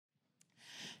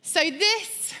So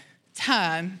this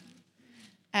term,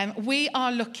 we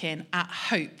are looking at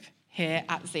hope here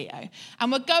at Zeo.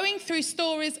 And we're going through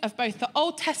stories of both the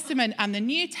Old Testament and the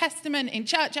New Testament in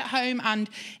Church at Home and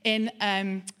in...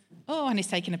 and he's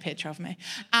taking a picture of me.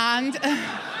 And...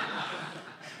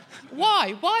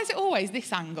 Why? Why is it always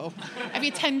this angle? Have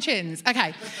you 10 chins?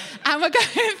 Okay. And we're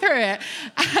going through it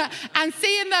and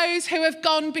seeing those who have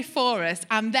gone before us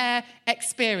and their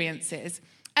experiences.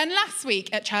 And last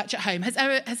week at Church at Home,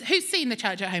 who's seen the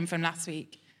Church at Home from last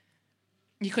week?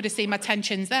 You could have seen my 10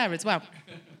 chins there as well.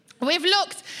 We've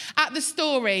looked at the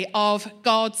story of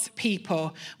God's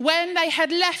people when they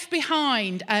had left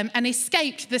behind and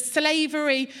escaped the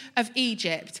slavery of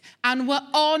Egypt and were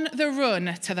on the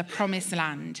run to the promised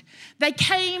land. They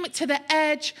came to the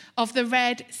edge of the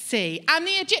Red Sea, and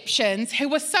the Egyptians, who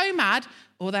were so mad,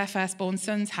 all their firstborn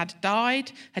sons had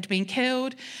died, had been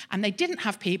killed, and they didn't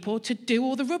have people to do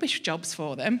all the rubbish jobs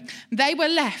for them. They were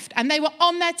left and they were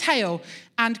on their tail,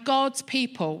 and God's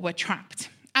people were trapped.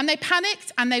 And they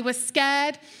panicked and they were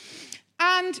scared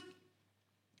and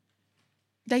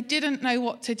they didn't know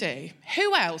what to do.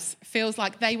 Who else feels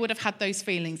like they would have had those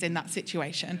feelings in that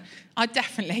situation? I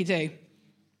definitely do.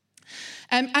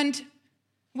 And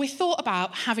we thought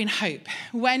about having hope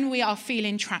when we are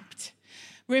feeling trapped,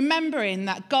 remembering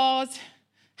that God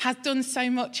has done so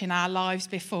much in our lives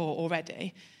before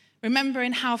already,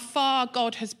 remembering how far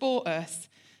God has brought us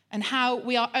and how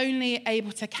we are only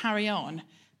able to carry on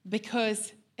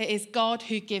because it is God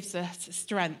who gives us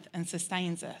strength and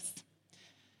sustains us.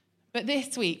 But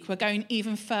this week, we're going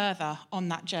even further on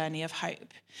that journey of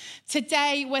hope.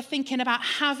 Today, we're thinking about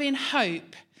having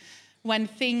hope when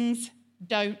things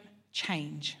don't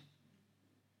change.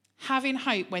 Having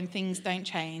hope when things don't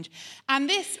change. And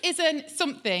this isn't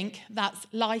something that's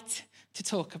light to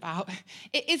talk about.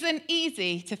 It isn't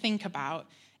easy to think about.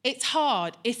 It's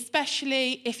hard,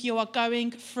 especially if you are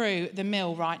going through the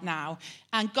mill right now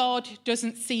and God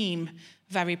doesn't seem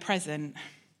very present.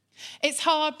 It's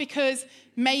hard because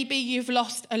maybe you've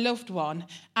lost a loved one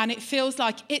and it feels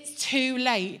like it's too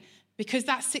late because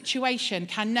that situation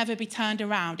can never be turned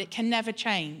around. It can never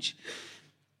change.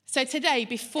 So today,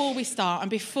 before we start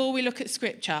and before we look at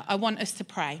scripture, I want us to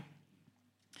pray.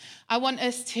 I want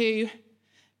us to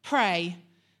pray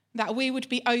that we would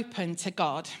be open to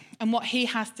God and what he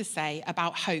has to say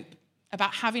about hope,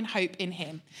 about having hope in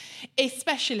him,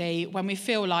 especially when we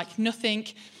feel like nothing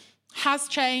has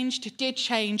changed, did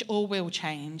change, or will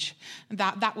change,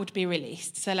 that would be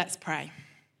released. So let's pray.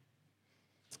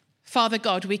 Father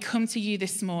God, we come to you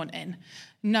this morning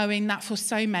knowing that for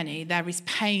so many there is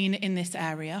pain in this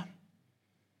area.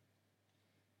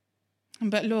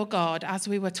 But Lord God, as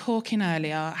we were talking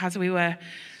earlier, as we were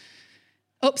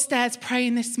upstairs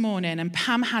praying this morning and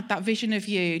Pam had that vision of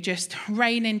you just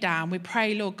raining down, we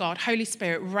pray, Lord God, Holy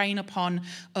Spirit, rain upon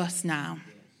us now.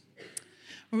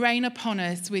 Rain upon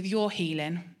us with your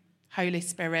healing, Holy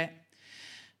Spirit,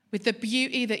 with the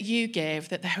beauty that you give,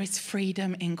 that there is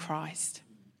freedom in Christ.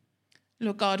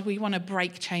 Lord God, we want to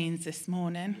break chains this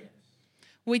morning.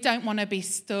 We don't want to be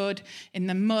stood in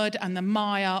the mud and the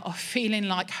mire of feeling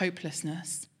like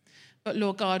hopelessness. But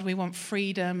Lord God, we want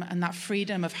freedom, and that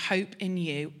freedom of hope in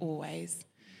you always.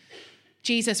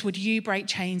 Jesus, would you break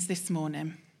chains this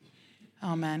morning?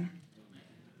 Amen.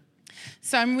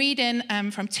 So I'm reading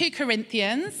from 2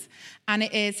 Corinthians, and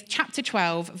it is chapter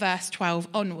 12, verse 12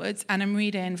 onwards, and I'm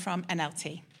reading from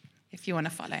NLT, if you want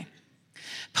to follow.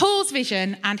 Paul's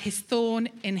vision and his thorn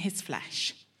in his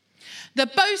flesh. The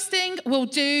boasting will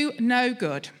do no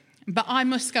good, but I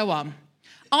must go on.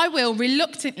 I will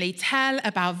reluctantly tell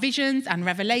about visions and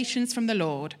revelations from the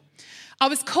Lord. I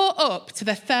was caught up to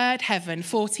the third heaven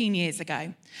 14 years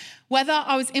ago. Whether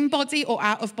I was in body or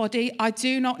out of body, I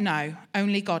do not know.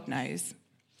 Only God knows.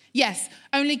 Yes,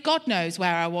 only God knows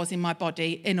where I was in my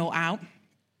body, in or out.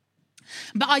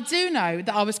 But I do know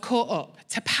that I was caught up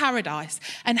to paradise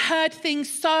and heard things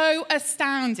so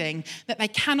astounding that they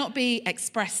cannot be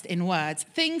expressed in words,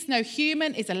 things no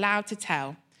human is allowed to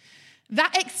tell.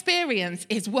 That experience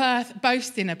is worth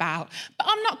boasting about, but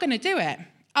I'm not going to do it.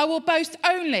 I will boast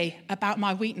only about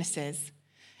my weaknesses.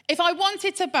 If I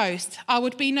wanted to boast, I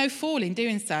would be no fool in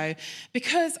doing so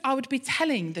because I would be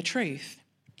telling the truth.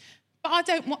 But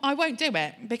I won't do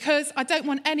it because I don't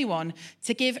want anyone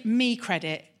to give me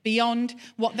credit beyond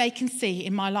what they can see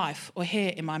in my life or hear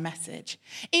in my message,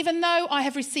 even though I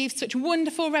have received such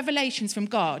wonderful revelations from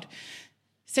God.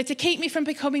 So to keep me from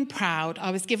becoming proud,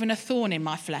 I was given a thorn in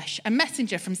my flesh, a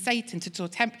messenger from Satan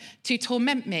to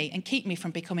torment me and keep me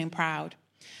from becoming proud.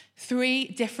 3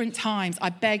 different times I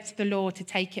begged the Lord to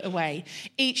take it away.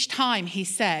 Each time he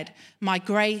said, my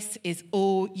grace is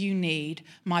all you need.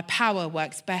 My power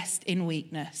works best in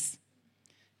weakness.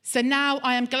 So now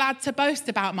I am glad to boast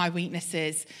about my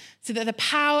weaknesses so that the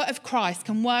power of Christ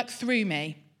can work through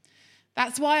me.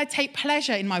 That's why I take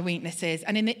pleasure in my weaknesses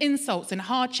and in the insults and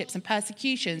hardships and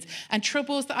persecutions and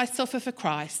troubles that I suffer for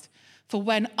Christ. For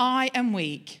when I am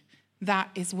weak, that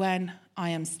is when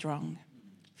I am strong.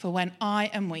 For when I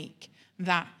am weak,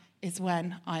 that is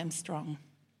when I am strong.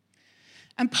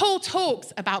 And Paul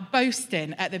talks about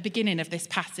boasting at the beginning of this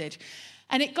passage.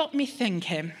 And it got me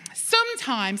thinking,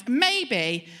 sometimes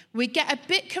maybe we get a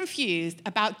bit confused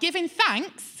about giving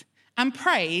thanks and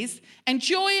praise,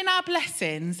 enjoying our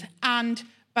blessings and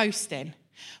boasting.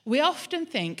 We often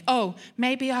think, oh,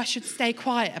 maybe I should stay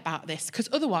quiet about this because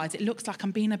otherwise it looks like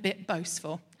I'm being a bit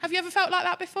boastful. Have you ever felt like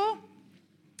that before?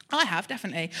 I have,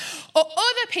 definitely. Or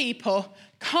other people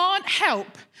can't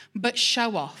help but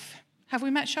show off. Have we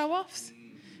met show-offs?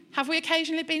 Have we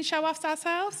occasionally been show-offs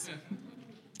ourselves?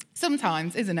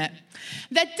 Sometimes, isn't it?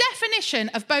 The definition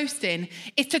of boasting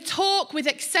is to talk with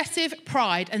excessive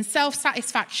pride and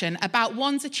self-satisfaction about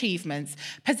one's achievements,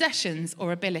 possessions,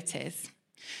 or abilities.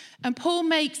 And Paul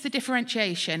makes the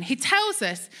differentiation. He tells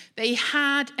us that he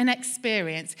had an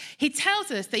experience. He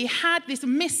tells us that he had this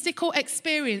mystical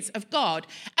experience of God,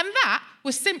 and that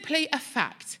was simply a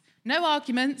fact. No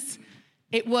arguments.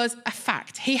 It was a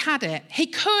fact. He had it. He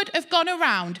could have gone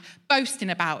around boasting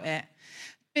about it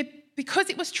because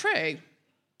it was true.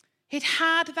 He'd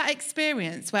had that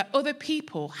experience where other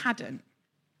people hadn't.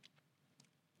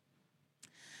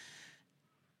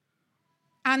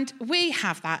 And we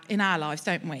have that in our lives,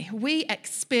 don't we? We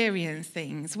experience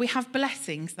things. We have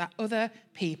blessings that other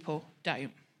people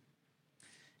don't.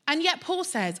 And yet Paul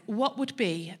says, what would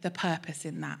be the purpose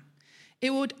in that?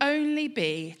 It would only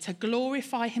be to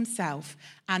glorify himself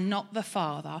and not the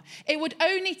Father. It would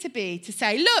only be to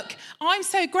say, look, I'm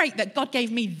so great that God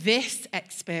gave me this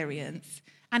experience.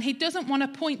 And he doesn't want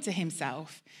to point to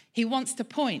himself. He wants to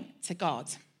point to God.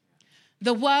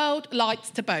 The world likes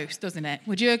to boast, doesn't it?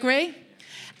 Would you agree?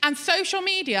 And social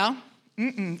media,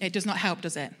 it does not help,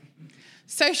 does it?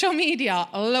 Social media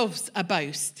loves a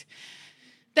boast.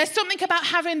 There's something about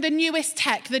having the newest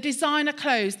tech, the designer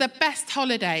clothes, the best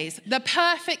holidays, the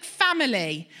perfect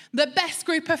family, the best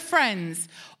group of friends,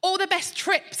 all the best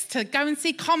trips to go and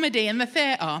see comedy in the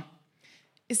theatre.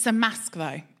 It's a mask,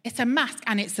 though. It's a mask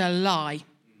and it's a lie.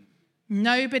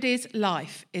 Nobody's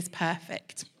life is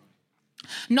perfect.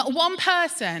 Not one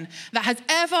person that has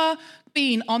ever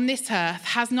been on this earth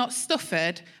has not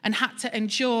suffered and had to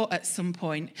endure at some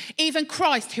point. Even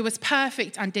Christ, who was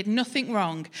perfect and did nothing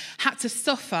wrong, had to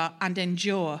suffer and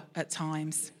endure at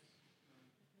times.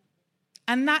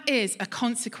 And that is a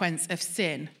consequence of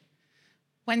sin.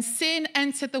 When sin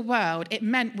entered the world, it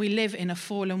meant we live in a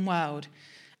fallen world,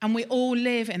 and we all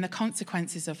live in the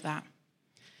consequences of that.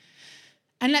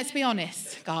 And let's be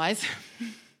honest, guys,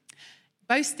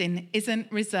 boasting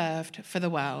isn't reserved for the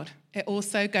world. It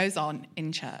also goes on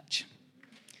in church.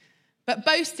 But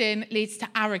boasting leads to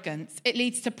arrogance. It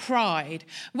leads to pride.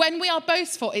 When we are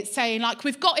boastful, it's saying, like,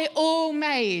 we've got it all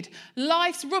made.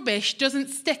 Life's rubbish doesn't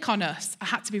stick on us. I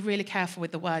had to be really careful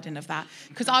with the wording of that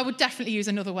because I would definitely use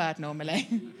another word normally.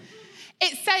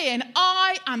 It's saying,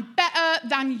 I am better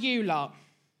than you lot.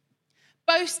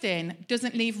 Boasting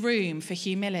doesn't leave room for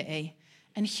humility.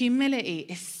 And humility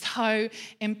is so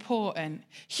important.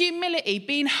 Humility,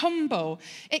 being humble,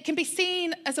 it can be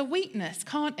seen as a weakness,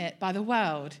 can't it, by the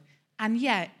world? And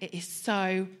yet it is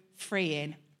so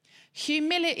freeing.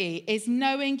 Humility is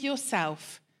knowing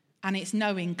yourself and it's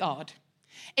knowing God.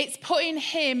 It's putting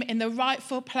him in the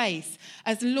rightful place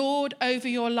as Lord over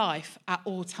your life at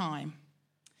all time.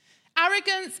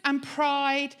 Arrogance and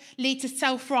pride lead to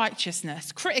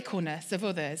self-righteousness, criticalness of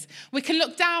others. We can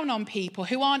look down on people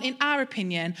who aren't, in our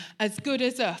opinion, as good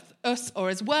as us or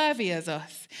as worthy as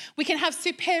us. We can have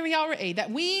superiority,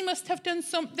 that we must have done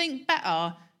something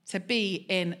better to be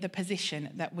in the position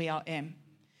that we are in.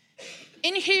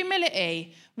 In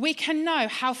humility, we can know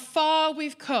how far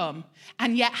we've come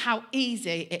and yet how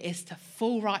easy it is to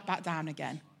fall right back down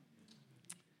again.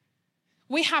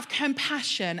 We have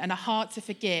compassion and a heart to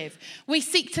forgive. We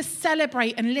seek to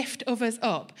celebrate and lift others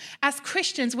up. As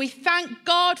Christians, we thank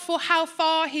God for how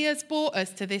far he has brought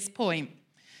us to this point,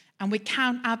 and we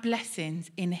count our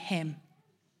blessings in him.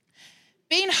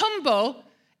 Being humble,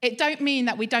 it don't mean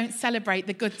that we don't celebrate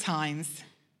the good times.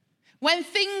 When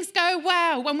things go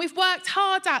well, when we've worked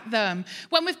hard at them,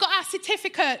 when we've got our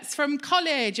certificates from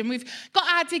college and we've got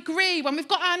our degree, when we've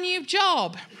got our new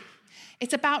job,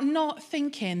 it's about not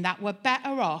thinking that we're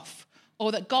better off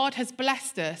or that God has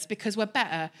blessed us because we're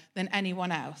better than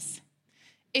anyone else.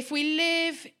 If we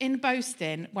live in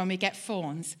boasting when we get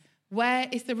thorns, where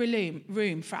is the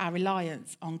room for our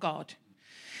reliance on God?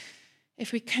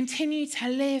 If we continue to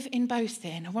live in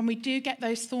boasting, when we do get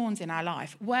those thorns in our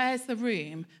life, where's the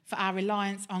room for our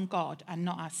reliance on God and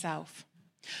not ourselves?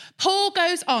 Paul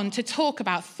goes on to talk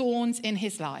about thorns in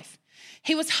his life.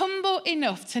 He was humble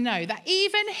enough to know that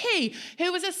even he,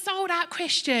 who was a sold-out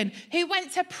Christian, who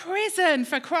went to prison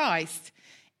for Christ,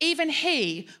 even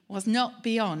he was not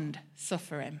beyond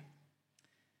suffering.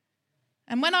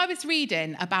 And when I was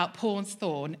reading about Paul's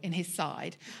thorn in his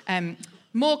side,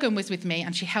 Morgan was with me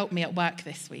and she helped me at work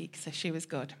this week, so she was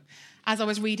good, as I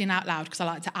was reading out loud because I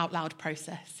like to out loud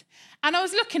process. And I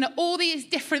was looking at all these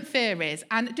different theories.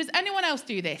 And does anyone else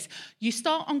do this? You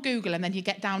start on Google and then you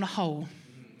get down a hole.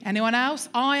 Anyone else?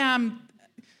 I've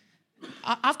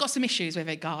got some issues with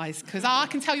it, guys, because I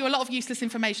can tell you a lot of useless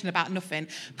information about nothing.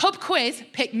 Pub quiz,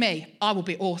 pick me. I will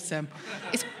be awesome.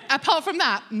 Apart from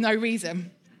that, no reason.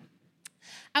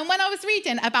 And when I was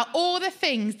reading about all the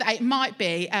things that it might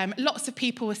be, lots of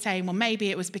people were saying, well, maybe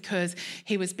it was because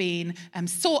he was being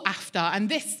sought after. And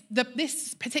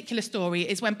this particular story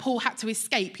is when Paul had to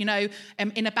escape, in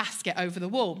a basket over the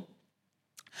wall.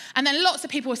 And then lots of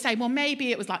people were saying, well,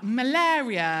 maybe it was like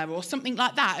malaria or something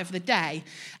like that over the day.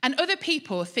 And other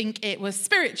people think it was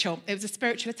spiritual. It was a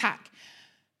spiritual attack.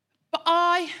 But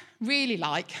I really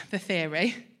like the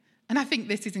theory, and I think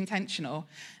this is intentional,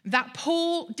 that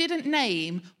Paul didn't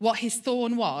name what his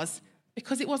thorn was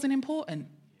because it wasn't important.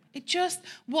 It just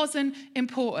wasn't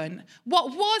important.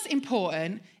 What was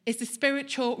important is the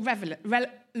spiritual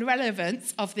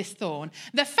relevance of this thorn.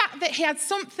 The fact that he had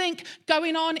something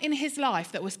going on in his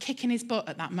life that was kicking his butt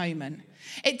at that moment.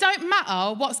 It don't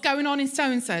matter what's going on in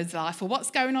so-and-so's life or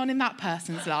what's going on in that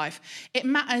person's life. It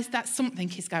matters that something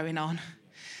is going on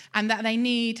and that they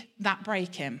need that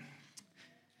breaking.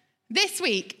 This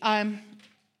week,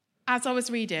 as I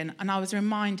was reading, and I was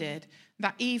reminded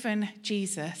that even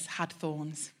Jesus had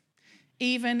thorns.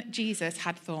 Even Jesus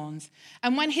had thorns.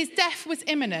 And when his death was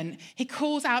imminent, he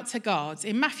calls out to God.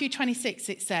 In Matthew 26,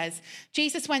 it says,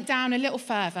 Jesus went down a little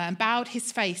further and bowed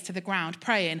his face to the ground,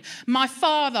 praying, "My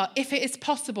Father, if it is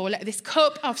possible, let this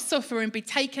cup of suffering be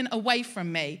taken away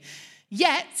from me.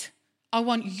 Yet I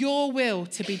want your will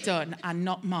to be done and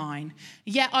not mine.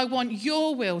 Yet I want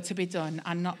your will to be done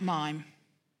and not mine."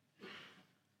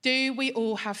 Do we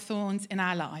all have thorns in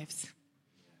our lives?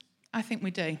 I think we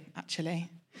do, actually.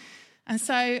 And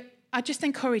so I just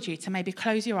encourage you to maybe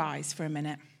close your eyes for a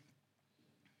minute.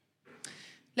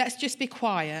 Let's just be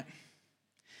quiet.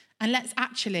 And let's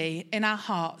actually, in our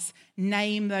hearts,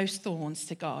 name those thorns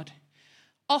to God.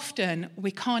 Often,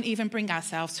 we can't even bring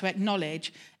ourselves to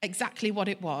acknowledge exactly what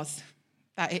it was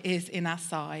that it is in our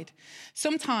side.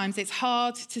 Sometimes it's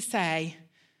hard to say,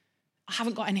 I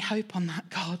haven't got any hope on that,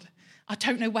 God. I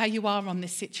don't know where you are on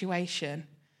this situation.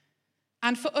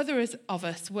 And for others of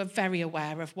us, we're very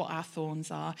aware of what our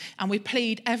thorns are, and we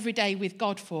plead every day with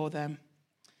God for them,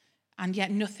 and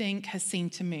yet nothing has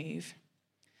seemed to move.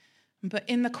 But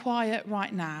in the quiet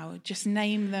right now, just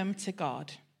name them to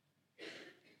God,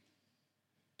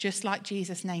 just like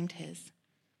Jesus named his.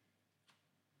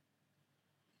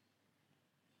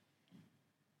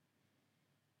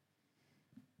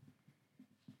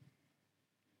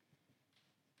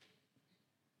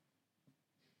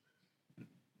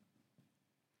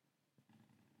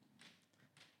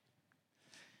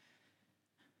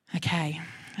 Okay,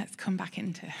 let's come back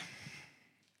into it.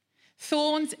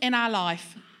 Thorns in our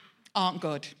life aren't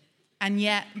good, and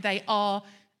yet they are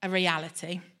a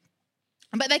reality.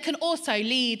 But they can also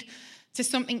lead to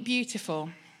something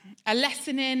beautiful, a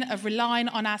lessening of relying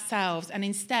on ourselves and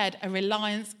instead a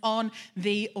reliance on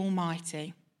the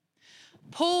Almighty.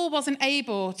 Paul wasn't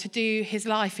able to do his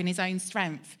life in his own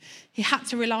strength. He had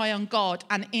to rely on God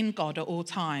and in God at all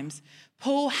times.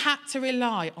 Paul had to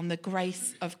rely on the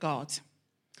grace of God.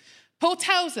 Paul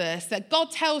tells us that God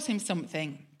tells him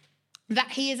something,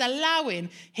 that he is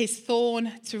allowing his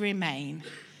thorn to remain.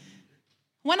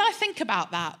 When I think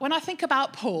about that, when I think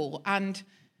about Paul and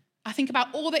I think about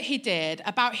all that he did,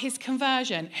 about his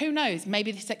conversion, who knows,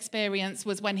 maybe this experience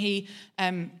was when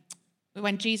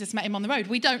Jesus met him on the road.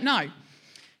 We don't know.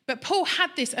 But Paul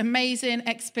had this amazing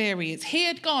experience. He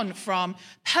had gone from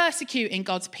persecuting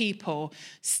God's people,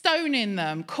 stoning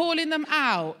them, calling them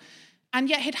out, and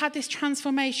yet he'd had this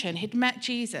transformation. He'd met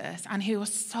Jesus and he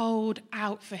was sold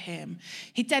out for him.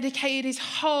 He dedicated his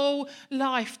whole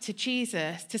life to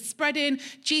Jesus, to spreading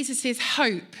Jesus'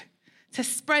 hope, to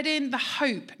spreading the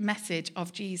hope message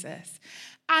of Jesus.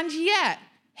 And yet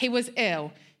he was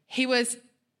ill. He was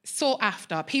sought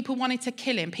after. People wanted to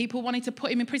kill him. People wanted to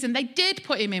put him in prison. They did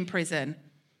put him in prison.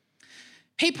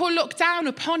 People looked down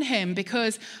upon him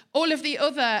because all of the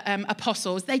other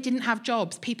apostles, they didn't have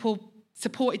jobs. People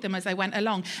supported them as they went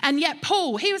along. And yet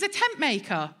Paul, he was a tent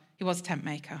maker. He was a tent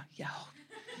maker. Yeah.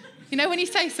 You know when you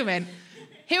say something?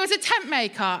 He was a tent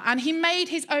maker and he made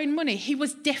his own money. He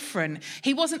was different.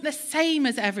 He wasn't the same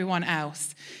as everyone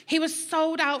else. He was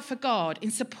sold out for God,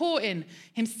 in supporting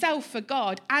himself for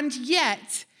God. And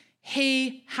yet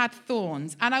he had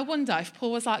thorns. And I wonder if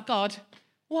Paul was like, God,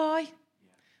 why?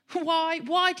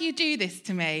 Why do you do this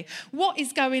to me? What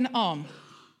is going on?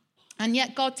 And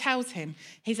yet God tells him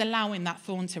he's allowing that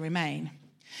thorn to remain.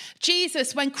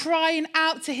 Jesus, when crying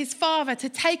out to his Father to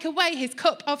take away his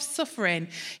cup of suffering,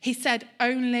 he said,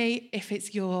 only if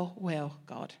it's your will,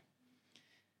 God.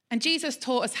 And Jesus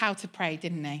taught us how to pray,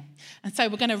 didn't he? And so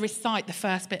we're going to recite the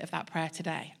first bit of that prayer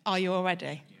today. Are you all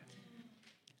ready?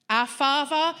 Our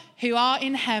Father, who art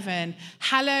in heaven,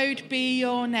 hallowed be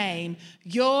your name.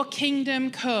 Your kingdom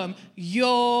come,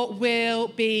 your will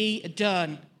be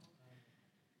done.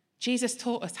 Jesus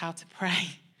taught us how to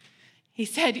pray. He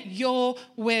said, your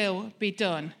will be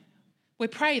done. We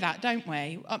pray that, don't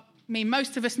we? I mean,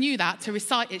 most of us knew that, to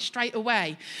recite it straight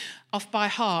away, off by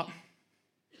heart.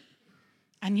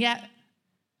 And yet,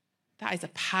 that is a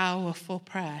powerful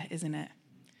prayer, isn't it?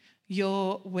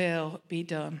 Your will be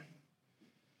done.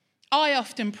 I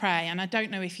often pray, and I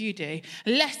don't know if you do,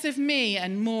 less of me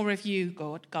and more of you,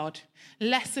 God.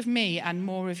 Less of me and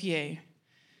more of you.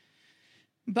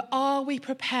 But are we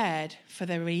prepared for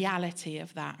the reality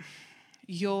of that?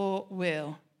 Your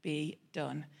will be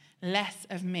done. Less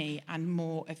of me and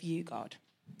more of you, God.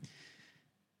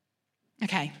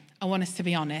 Okay, I want us to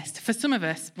be honest. For some of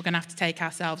us, we're going to have to take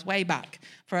ourselves way back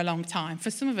for a long time.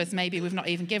 For some of us, maybe we've not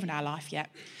even given our life yet.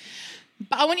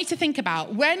 But I want you to think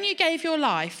about when you gave your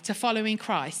life to following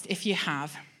Christ, if you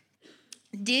have,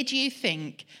 did you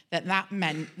think that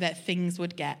meant that things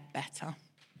would get better?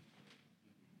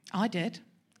 I did.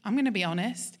 I'm going to be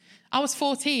honest. I was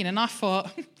 14 and I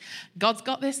thought, God's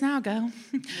got this now, girl.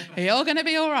 You're going to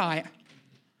be all right.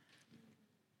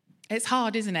 It's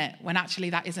hard, isn't it, when actually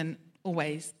that isn't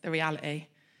always the reality.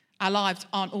 Our lives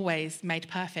aren't always made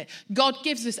perfect. God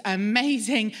gives us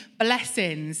amazing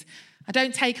blessings. I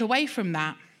don't take away from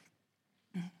that.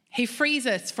 He frees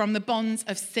us from the bonds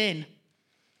of sin.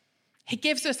 He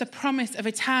gives us a promise of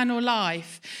eternal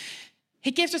life. He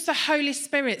gives us the Holy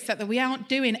Spirit so that we aren't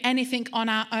doing anything on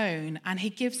our own. And he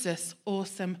gives us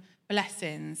awesome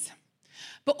blessings.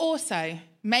 But also,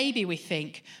 maybe we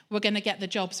think we're going to get the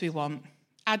jobs we want.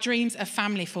 Our dreams of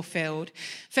family fulfilled,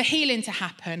 for healing to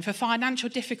happen, for financial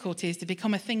difficulties to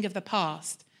become a thing of the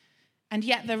past. And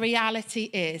yet the reality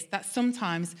is that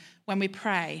sometimes when we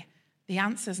pray, the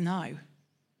answer's no.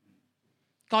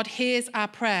 God hears our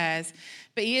prayers,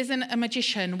 but he isn't a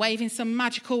magician waving some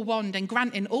magical wand and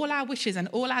granting all our wishes and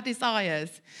all our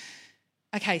desires.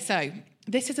 Okay, so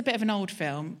this is a bit of an old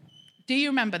film. Do you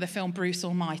remember the film Bruce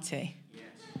Almighty? Yes.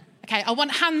 Okay, I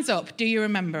want hands up. Do you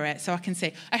remember it so I can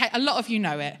see? Okay, a lot of you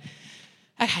know it.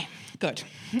 Okay, good.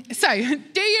 So,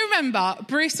 do you remember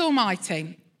Bruce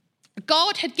Almighty?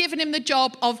 God had given him the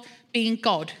job of being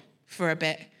God for a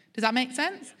bit. Does that make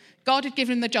sense? God had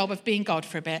given him the job of being God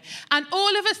for a bit. And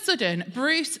all of a sudden,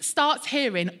 Bruce starts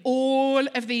hearing all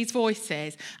of these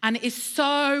voices. And it is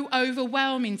so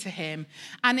overwhelming to him.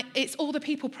 And it's all the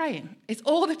people praying. It's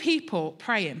all the people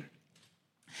praying.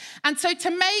 And so to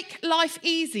make life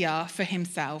easier for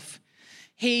himself,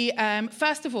 he,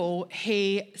 first of all,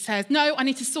 he says, no, I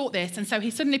need to sort this. And so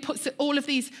he suddenly puts all of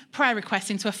these prayer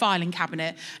requests into a filing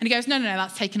cabinet. And he goes, no,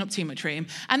 that's taking up too much room.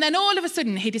 And then all of a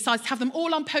sudden, he decides to have them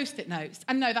all on Post-it notes.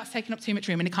 And no, that's taking up too much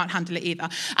room and he can't handle it either.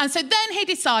 And so then he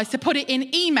decides to put it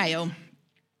in email.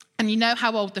 And you know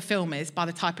how old the film is by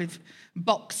the type of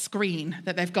box screen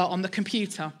that they've got on the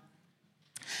computer.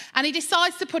 And he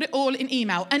decides to put it all in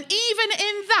email. And even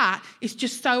in that, it's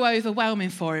just so overwhelming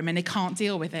for him and he can't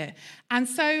deal with it. And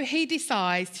so he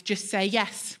decides to just say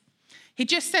yes. He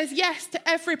just says yes to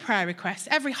every prayer request,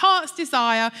 every heart's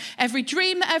desire, every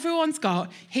dream that everyone's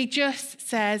got. He just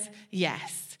says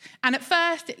yes. And at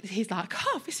first, he's like,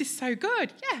 oh, this is so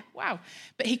good. Yeah, wow.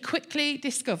 But he quickly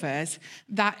discovers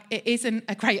that it isn't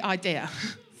a great idea.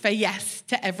 For yes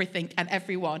to everything and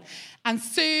everyone. And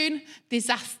soon,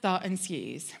 disaster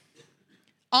ensues.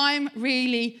 I'm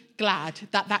really glad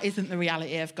that that isn't the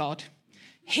reality of God.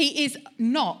 He is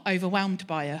not overwhelmed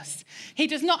by us. He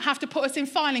does not have to put us in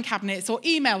filing cabinets or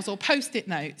emails or Post-it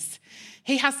notes.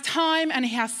 He has time and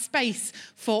he has space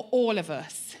for all of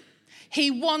us.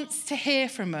 He wants to hear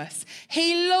from us.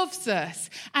 He loves us.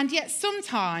 And yet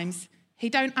sometimes He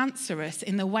don't answer us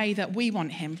in the way that we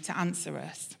want him to answer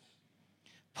us.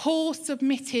 Paul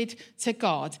submitted to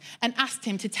God and asked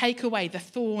him to take away the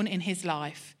thorn in his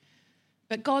life.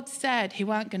 But God said he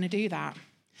weren't going to do that.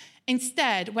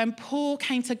 Instead, when Paul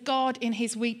came to God in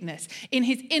his weakness, in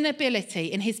his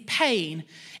inability, in his pain,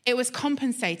 it was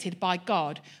compensated by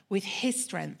God with his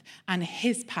strength and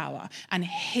his power and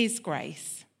his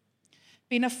grace.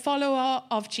 Being a follower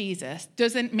of Jesus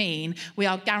doesn't mean we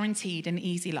are guaranteed an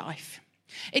easy life.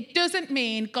 It doesn't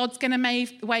mean God's going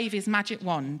to wave his magic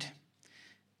wand.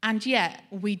 And yet,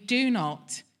 we do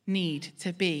not need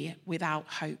to be without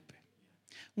hope.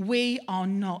 We are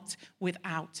not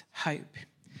without hope.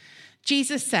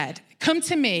 Jesus said, "Come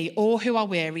to me, all who are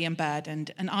weary and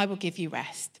burdened, and I will give you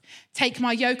rest. Take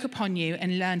my yoke upon you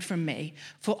and learn from me,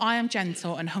 for I am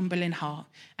gentle and humble in heart,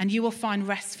 and you will find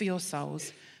rest for your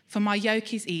souls. For my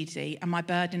yoke is easy and my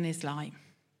burden is light."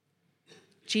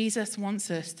 Jesus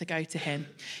wants us to go to him.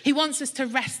 He wants us to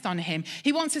rest on him.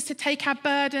 He wants us to take our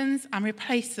burdens and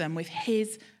replace them with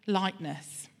his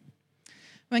lightness.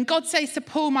 When God says to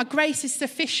Paul, "My grace is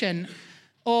sufficient,"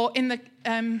 or in the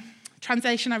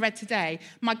translation I read today,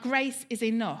 "My grace is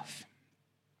enough."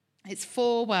 It's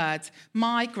 4 words.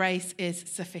 My grace is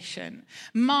sufficient.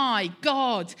 My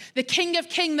God, the King of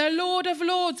Kings, the Lord of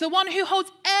Lords, the one who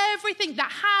holds everything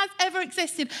that has ever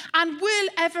existed and will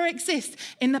ever exist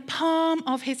in the palm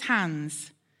of his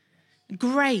hands.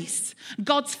 Grace,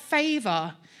 God's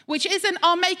favor, which isn't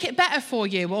 "I'll make it better for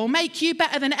you" or "make you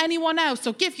better than anyone else"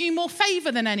 or "give you more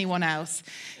favor than anyone else."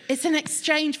 It's an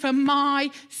exchange for my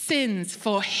sins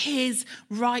for his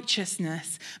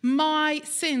righteousness. My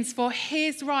sins for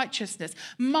his righteousness.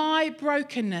 My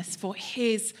brokenness for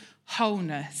his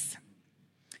wholeness.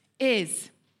 It's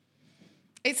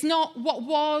not what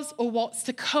was or what's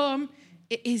to come.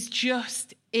 It is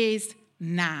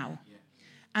now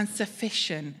and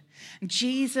sufficient.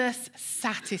 Jesus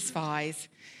satisfies.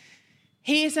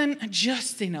 He isn't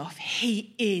just enough.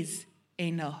 He is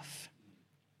enough.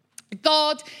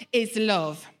 God is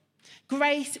love.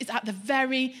 Grace is at the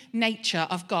very nature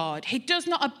of God. He does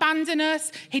not abandon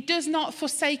us. He does not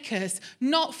forsake us,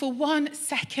 not for 1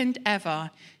 second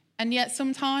ever. And yet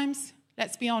sometimes,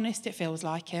 let's be honest, it feels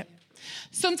like it.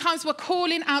 Sometimes we're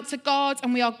calling out to God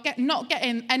and we are not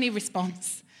getting any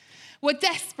response. We're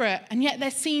desperate, and yet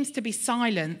there seems to be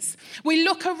silence. We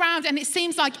look around and it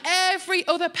seems like every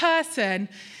other person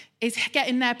is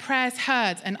getting their prayers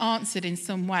heard and answered in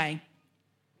some way.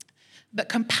 But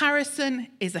comparison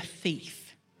is a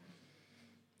thief.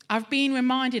 I've been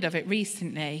reminded of it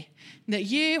recently, that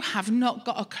you have not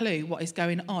got a clue what is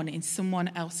going on in someone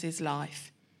else's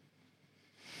life.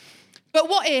 But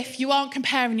what if you aren't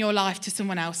comparing your life to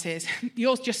someone else's?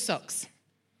 Yours just sucks.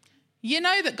 You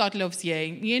know that God loves you.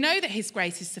 You know that his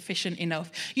grace is sufficient enough.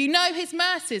 You know his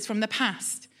mercies from the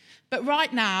past. But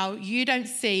right now, you don't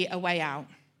see a way out.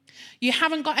 You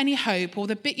haven't got any hope, or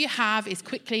the bit you have is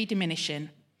quickly diminishing.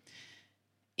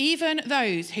 Even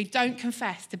those who don't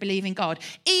confess to believe in God,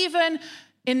 even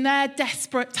in their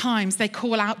desperate times, they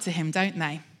call out to him, don't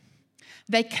they?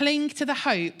 They cling to the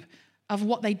hope of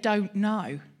what they don't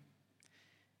know.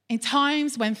 In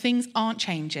times when things aren't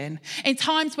changing, in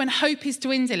times when hope is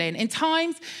dwindling, in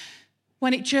times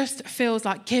when it just feels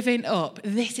like giving up,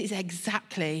 this is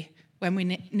exactly when we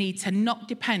need to not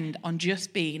depend on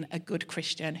just being a good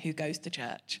Christian who goes to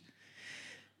church.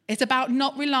 It's about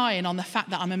not relying on the fact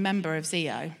that I'm a member of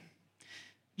Zeo.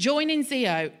 Joining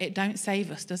Zeo, it don't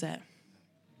save us, does it?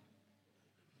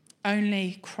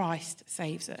 Only Christ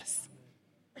saves us.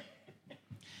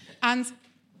 And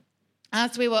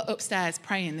as we were upstairs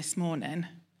praying this morning,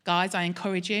 guys, I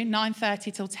encourage you,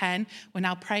 9:30 till 10, we're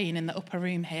now praying in the upper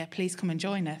room here. Please come and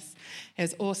join us. It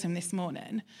was awesome this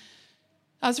morning.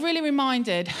 I was really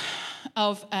reminded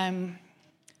of, I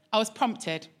was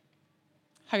prompted,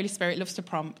 Holy Spirit loves to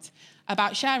prompt,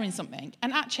 about sharing something.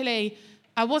 And actually,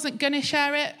 I wasn't going to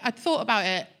share it. I'd thought about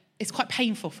it. It's quite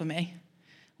painful for me,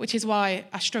 which is why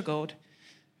I struggled.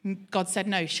 God said,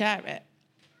 no, share it.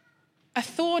 A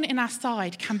thorn in our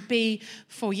side can be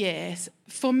for years.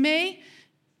 For me,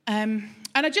 and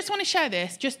I just want to share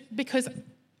this just because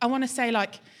I want to say,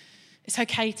 like, it's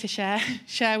okay to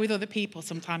share with other people.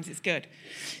 Sometimes it's good.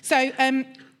 So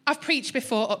I've preached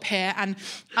before up here, and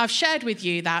I've shared with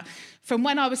you that from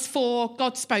when I was 4,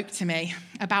 God spoke to me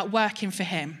about working for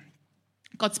him.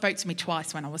 God spoke to me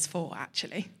twice when I was 4,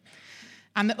 actually.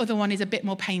 And the other one is a bit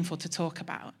more painful to talk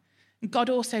about. God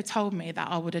also told me that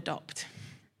I would adopt.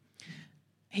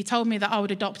 He told me that I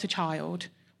would adopt a child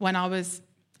when I was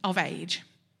of age.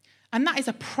 And that is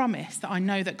a promise that I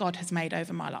know that God has made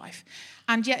over my life.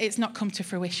 And yet it's not come to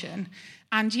fruition.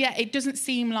 And yet it doesn't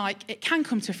seem like it can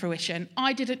come to fruition.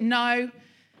 I didn't know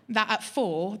that at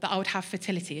 4 that I would have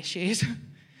fertility issues.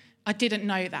 I didn't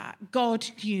know that. God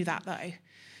knew that though.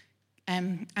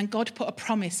 And God put a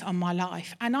promise on my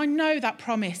life. And I know that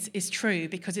promise is true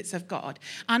because it's of God.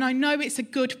 And I know it's a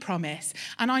good promise.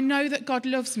 And I know that God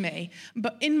loves me.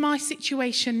 But in my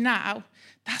situation now,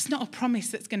 that's not a promise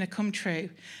that's going to come true.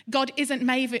 God isn't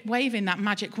waving that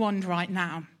magic wand right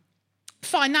now.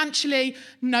 Financially,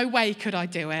 no way could I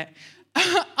do it.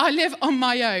 I live on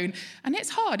my own. And it's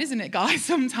hard, isn't it, guys,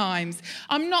 sometimes?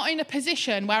 I'm not in a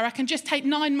position where I can just take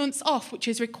 9 months off, which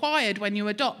is required when you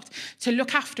adopt, to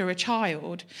look after a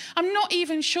child. I'm not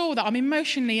even sure that I'm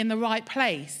emotionally in the right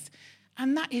place.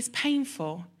 And that is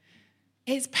painful.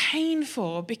 It's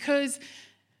painful because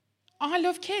I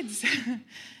love kids.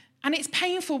 And it's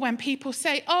painful when people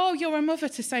say, oh, you're a mother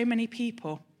to so many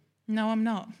people. No, I'm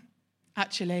not.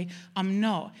 Actually, I'm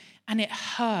not. And it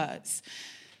hurts.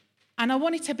 And I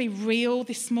wanted to be real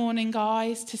this morning,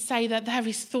 guys, to say that there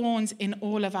is thorns in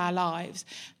all of our lives.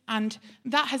 And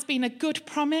that has been a good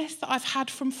promise that I've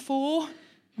had from 4.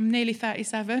 I'm nearly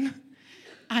 37.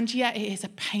 And yet it is a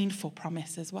painful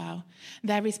promise as well.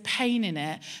 There is pain in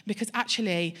it because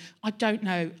actually, I don't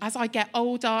know, as I get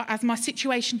older, as my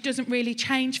situation doesn't really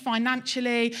change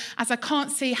financially, as I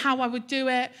can't see how I would do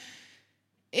it,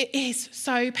 it is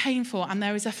so painful. And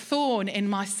there is a thorn in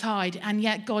my side, and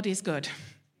yet God is good.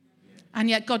 And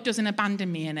yet God doesn't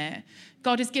abandon me in it.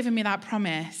 God has given me that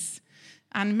promise.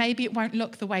 And maybe it won't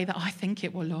look the way that I think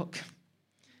it will look.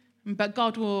 But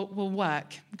God will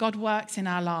work. God works in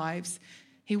our lives.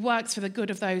 He works for the good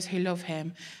of those who love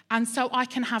him. And so I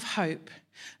can have hope.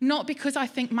 Not because I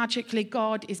think magically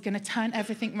God is going to turn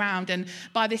everything round and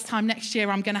by this time next year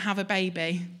I'm going to have a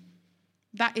baby.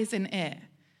 That isn't it.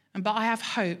 But I have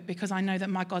hope because I know that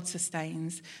my God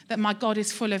sustains, that my God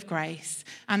is full of grace,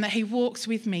 and that he walks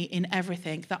with me in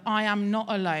everything, that I am not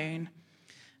alone,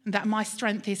 and that my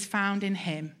strength is found in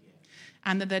him,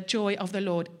 and that the joy of the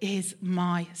Lord is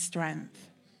my strength.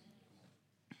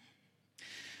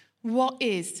 What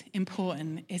is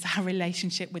important is our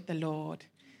relationship with the Lord.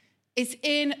 It's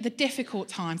in the difficult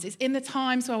times, it's in the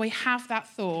times where we have that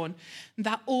thorn,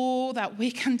 that all that we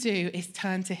can do is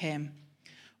turn to him.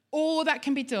 All that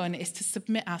can be done is to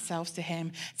submit ourselves to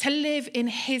him, to live in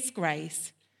his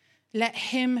grace. Let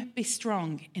him be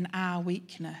strong in our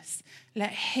weakness.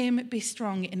 Let him be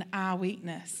strong in our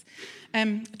weakness.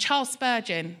 Charles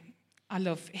Spurgeon, I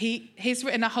love, he's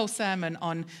written a whole sermon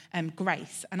on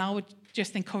grace, and I would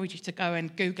just encourage you to go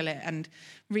and Google it and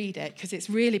read it because it's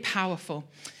really powerful.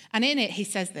 And in it, he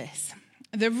says this: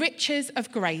 the riches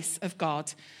of grace of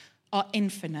God are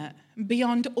infinite,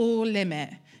 beyond all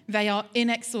limit. They are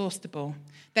inexhaustible.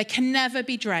 They can never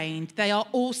be drained. They are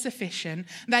all sufficient.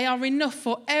 They are enough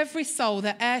for every soul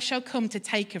that e'er shall come to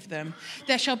take of them.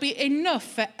 There shall be enough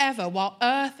forever while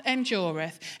earth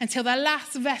endureth, until the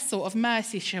last vessel of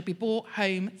mercy shall be brought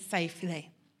home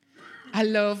safely. I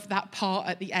love that part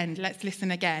at the end. Let's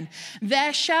listen again.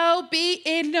 There shall be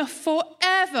enough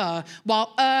forever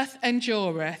while earth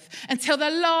endureth, until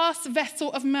the last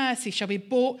vessel of mercy shall be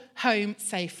brought home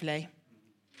safely.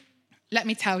 Let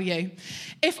me tell you,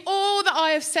 if all that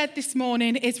I have said this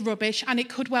morning is rubbish, and it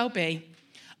could well be,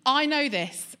 I know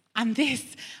this, and this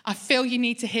I feel you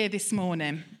need to hear this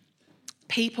morning.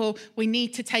 People, we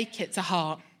need to take it to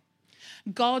heart.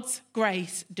 God's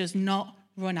grace does not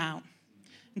run out.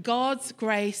 God's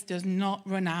grace does not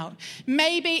run out.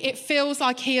 Maybe it feels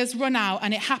like he has run out,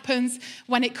 and it happens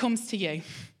when it comes to you.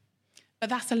 But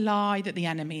that's a lie that the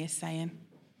enemy is saying.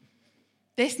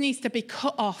 This needs to be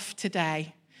cut off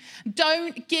today.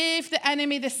 Don't give the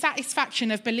enemy the satisfaction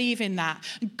of believing that.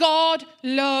 God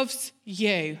loves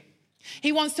you.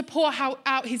 He wants to pour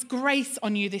out his grace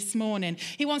on you this morning.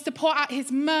 He wants to pour out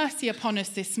his mercy upon us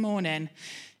this morning.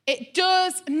 It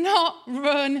does not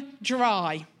run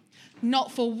dry.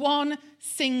 Not for one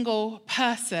single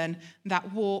person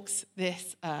that walks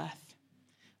this earth.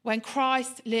 When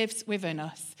Christ lives within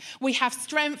us, we have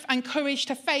strength and courage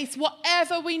to face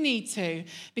whatever we need to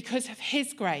because of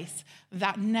his grace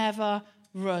that never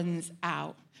runs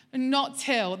out. Not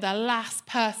till the last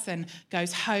person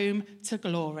goes home to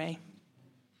glory.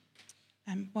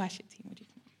 Worship team, would you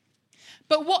come on?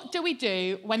 But what do we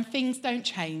do when things don't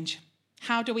change?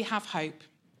 How do we have hope?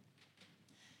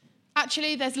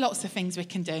 Actually, there's lots of things we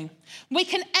can do. We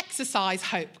can exercise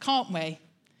hope, can't we?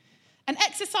 And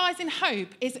exercising hope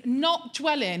is not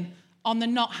dwelling on the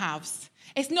not-haves.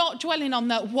 It's not dwelling on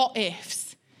the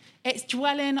what-ifs. It's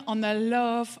dwelling on the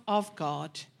love of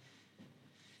God.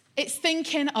 It's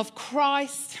thinking of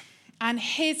Christ and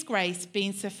his grace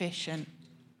being sufficient.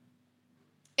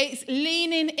 It's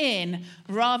leaning in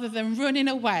rather than running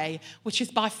away, which is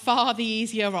by far the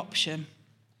easier option.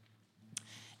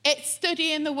 It's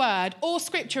studying the word. All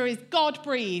scripture is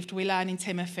God-breathed, we learn in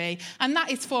Timothy, and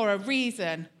that is for a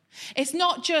reason. It's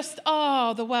not just,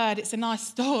 the word, it's a nice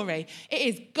story. It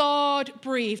is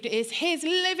God-breathed. It is his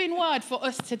living word for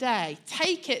us today.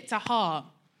 Take it to heart.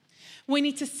 We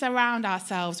need to surround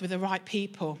ourselves with the right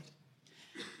people.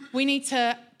 We need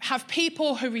to have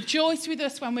people who rejoice with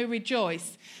us when we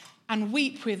rejoice and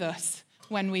weep with us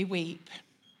when we weep.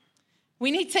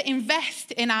 We need to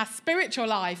invest in our spiritual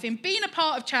life, in being a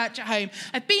part of church at home,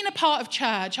 of being a part of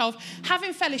church, of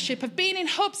having fellowship, of being in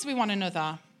hubs with one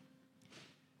another.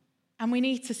 And we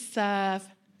need to serve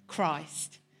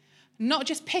Christ. Not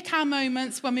just pick our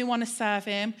moments when we want to serve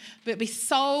him, but be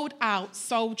sold out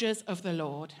soldiers of the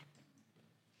Lord.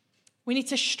 We need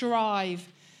to strive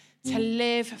to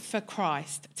live for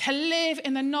Christ, to live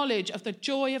in the knowledge of the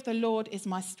joy of the Lord is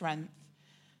my strength.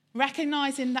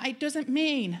 Recognizing that it doesn't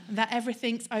mean that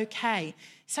everything's okay.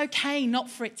 It's okay not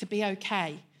for it to be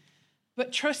okay,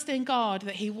 but trusting God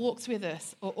that he walks with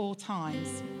us at all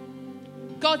times.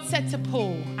 God said to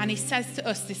Paul, and he says to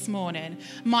us this morning,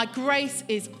 my grace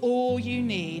is all you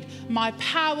need. My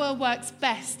power works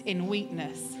best in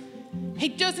weakness. He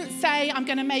doesn't say, I'm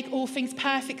going to make all things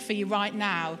perfect for you right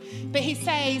now. But he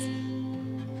says,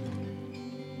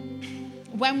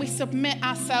 when we submit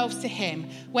ourselves to him,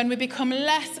 when we become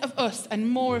less of us and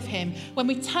more of him, when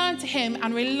we turn to him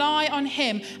and rely on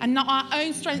him and not our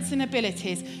own strengths and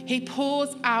abilities, he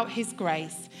pours out his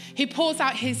grace. He pours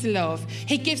out his love.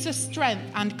 He gives us strength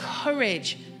and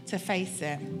courage to face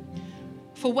it.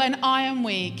 For when I am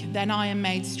weak, then I am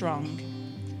made strong.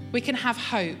 We can have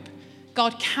hope.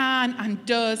 God can and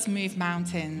does move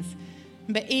mountains.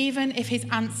 But even if his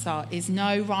answer is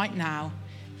no right now,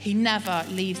 he never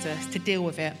leaves us to deal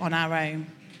with it on our own.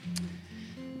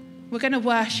 We're going to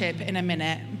worship in a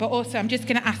minute, but also I'm just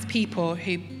going to ask people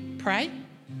who pray,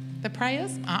 the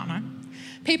prayers, I don't know,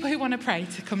 people who want to pray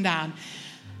to come down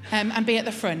and be at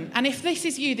the front. And if this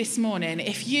is you this morning,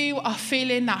 if you are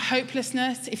feeling that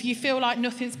hopelessness, if you feel like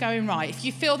nothing's going right, if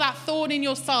you feel that thorn in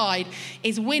your side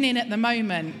is winning at the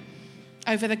moment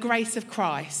over the grace of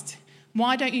Christ,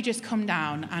 why don't you just come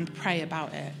down and pray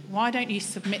about it? Why don't you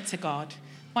submit to God?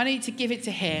 Why don't you give it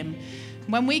to him?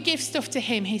 When we give stuff to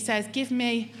him, he says, give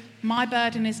me, my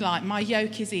burden is light, my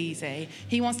yoke is easy.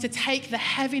 He wants to take the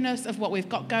heaviness of what we've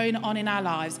got going on in our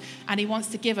lives, and he wants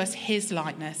to give us his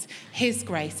lightness, his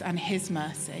grace, and his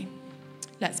mercy.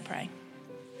 Let's pray.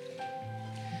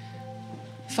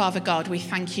 Father God, we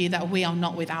thank you that we are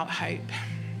not without hope.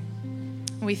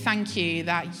 We thank you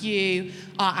that you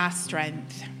are our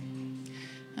strength,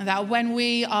 and that when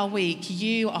we are weak,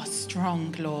 you are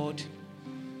strong, Lord.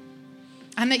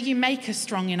 And that you make us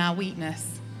strong in our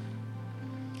weakness.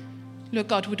 Lord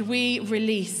God, would we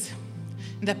release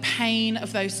the pain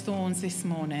of those thorns this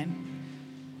morning?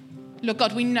 Lord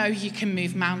God, we know you can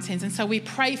move mountains, and so we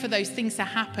pray for those things to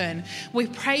happen. We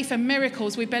pray for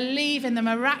miracles. We believe in the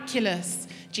miraculous,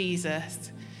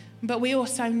 Jesus. But we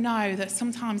also know that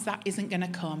sometimes that isn't going to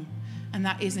come and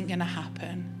that isn't going to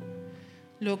happen.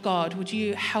 Lord God, would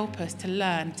you help us to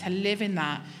learn to live in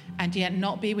that and yet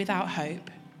not be without hope?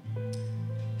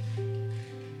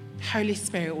 Holy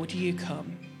Spirit, would you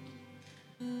come?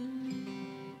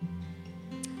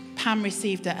 Pam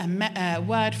received a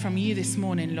word from you this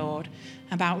morning, Lord,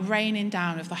 about raining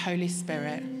down of the Holy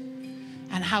Spirit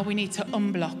and how we need to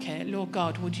unblock it. Lord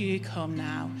God, would you come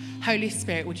now? Holy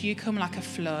Spirit, would you come like a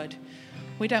flood?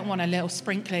 We don't want a little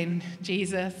sprinkling,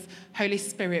 Jesus. Holy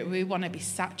Spirit, we want to be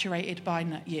saturated by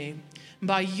you,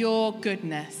 by your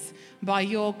goodness, by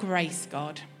your grace,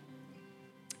 God.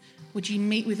 Would you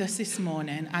meet with us this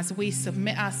morning as we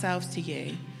submit ourselves to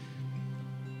you,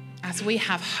 as we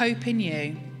have hope in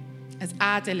you, as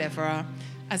our deliverer,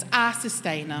 as our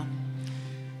sustainer,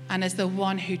 and as the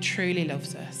one who truly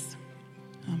loves us.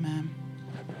 Amen.